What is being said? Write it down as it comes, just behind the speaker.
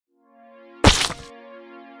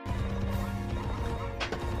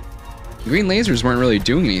green lasers weren't really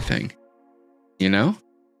doing anything, you know?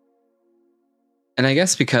 And I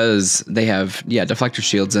guess because they have, deflector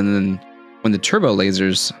shields, and then when the turbo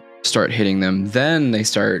lasers start hitting them, then they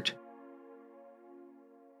start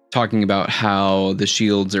talking about how the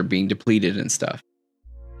shields are being depleted and stuff.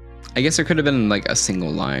 I guess there could have been like a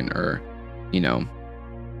single line or,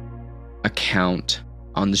 a count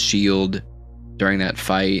on the shield during that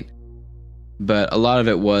fight. But a lot of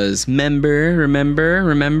it was, remember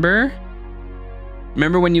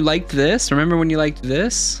when you liked this? Remember when you liked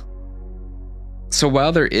this? So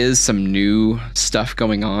while there is some new stuff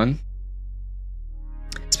going on,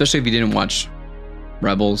 especially if you didn't watch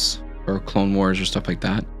Rebels or Clone Wars or stuff like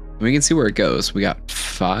that, we can see where it goes. We got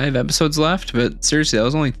 5 episodes left, but seriously, that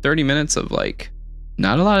was only 30 minutes of like,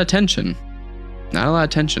 not a lot of tension. Not a lot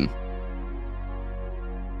of tension.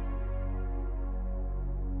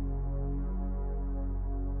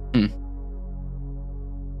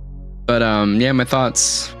 But my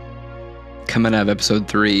thoughts coming out of episode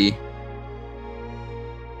 3.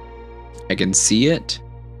 I can see it,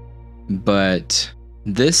 but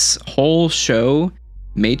this whole show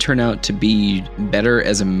may turn out to be better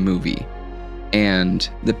as a movie. And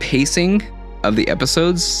the pacing of the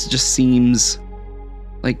episodes just seems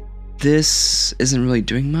like this isn't really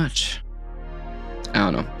doing much.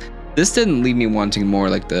 I don't know. This didn't leave me wanting more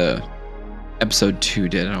like the episode 2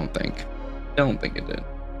 did, I don't think. I don't think it did.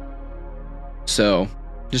 So,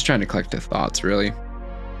 just trying to collect the thoughts, really.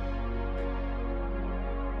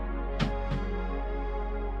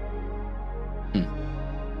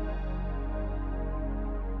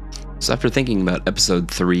 So after thinking about episode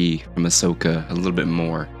 3 from AHSOKA a little bit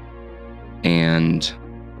more, and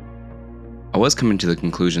I was coming to the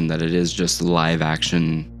conclusion that it is just live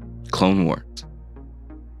action Clone Wars.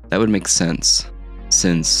 That would make sense,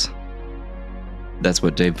 since that's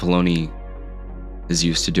what Dave Filoni is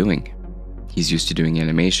used to doing. He's used to doing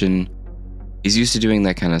animation. He's used to doing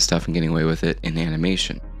that kind of stuff and getting away with it in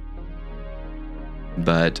animation.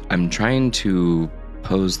 But I'm trying to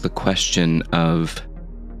pose the question of,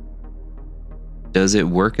 does it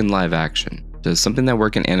work in live action? Does something that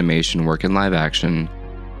work in animation work in live action?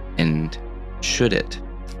 And should it?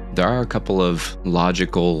 There are a couple of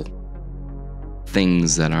logical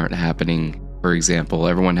things that aren't happening. For example,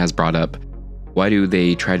 everyone has brought up, why do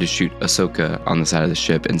they try to shoot AHSOKA on the side of the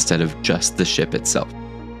ship instead of just the ship itself?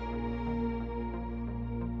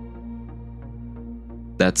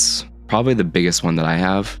 That's probably the biggest one that I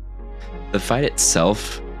have. The fight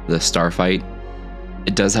itself, the star fight,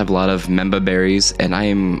 it does have a lot of memba berries, and I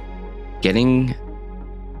am getting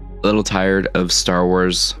a little tired of Star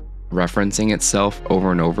Wars referencing itself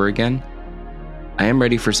over and over again. I am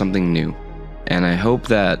ready for something new, and I hope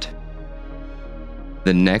that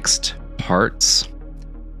the next parts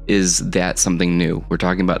is that something new. We're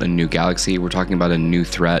talking about a new galaxy, we're talking about a new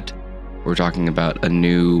threat, we're talking about a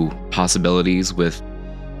new possibilities with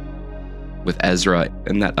Ezra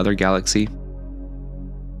in that other galaxy.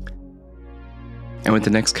 And with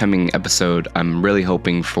the next coming episode, I'm really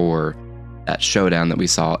hoping for that showdown that we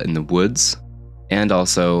saw in the woods and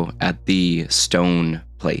also at the stone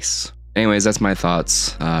place. Anyways, that's my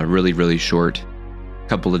thoughts. Really short. A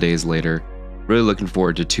couple of days later. Really looking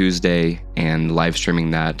forward to Tuesday and live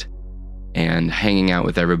streaming that and hanging out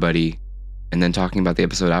with everybody and then talking about the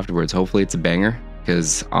episode afterwards. Hopefully it's a banger,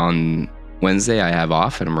 because on Wednesday I have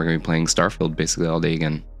off and we're going to be playing Starfield basically all day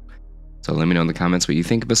again. So let me know in the comments what you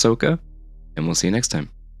think of AHSOKA, and we'll see you next time.